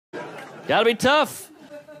Gotta be tough.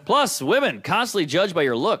 Plus, women constantly judged by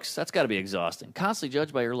your looks. That's got to be exhausting. Constantly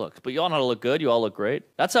judged by your looks. But you all know how to look good. You all look great.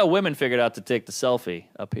 That's how women figured out to take the selfie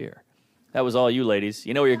up here. That was all you ladies.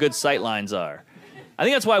 You know where your good sight lines are. I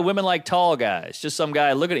think that's why women like tall guys. Just some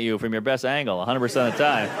guy looking at you from your best angle 100% of the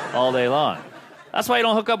time, all day long. That's why you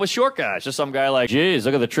don't hook up with short guys. Just some guy like, geez,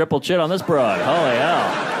 look at the triple chin on this broad. Holy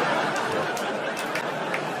hell.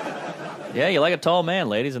 Yeah, you like a tall man,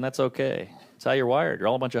 ladies, and that's okay. That's how you're wired. You're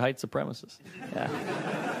all a bunch of height supremacists. Yeah.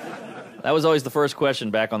 That was always the first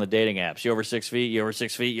question back on the dating apps. You over 6 feet? You over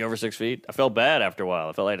 6 feet? You over 6 feet? I felt bad after a while.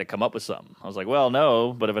 I felt like I had to come up with something. I was like, well,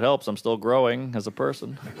 no, but if it helps, I'm still growing as a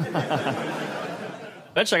person.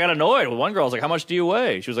 Eventually, I got annoyed. One girl was like, how much do you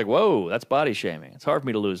weigh? She was like, whoa, that's body shaming. It's hard for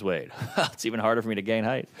me to lose weight. It's even harder for me to gain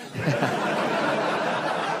height.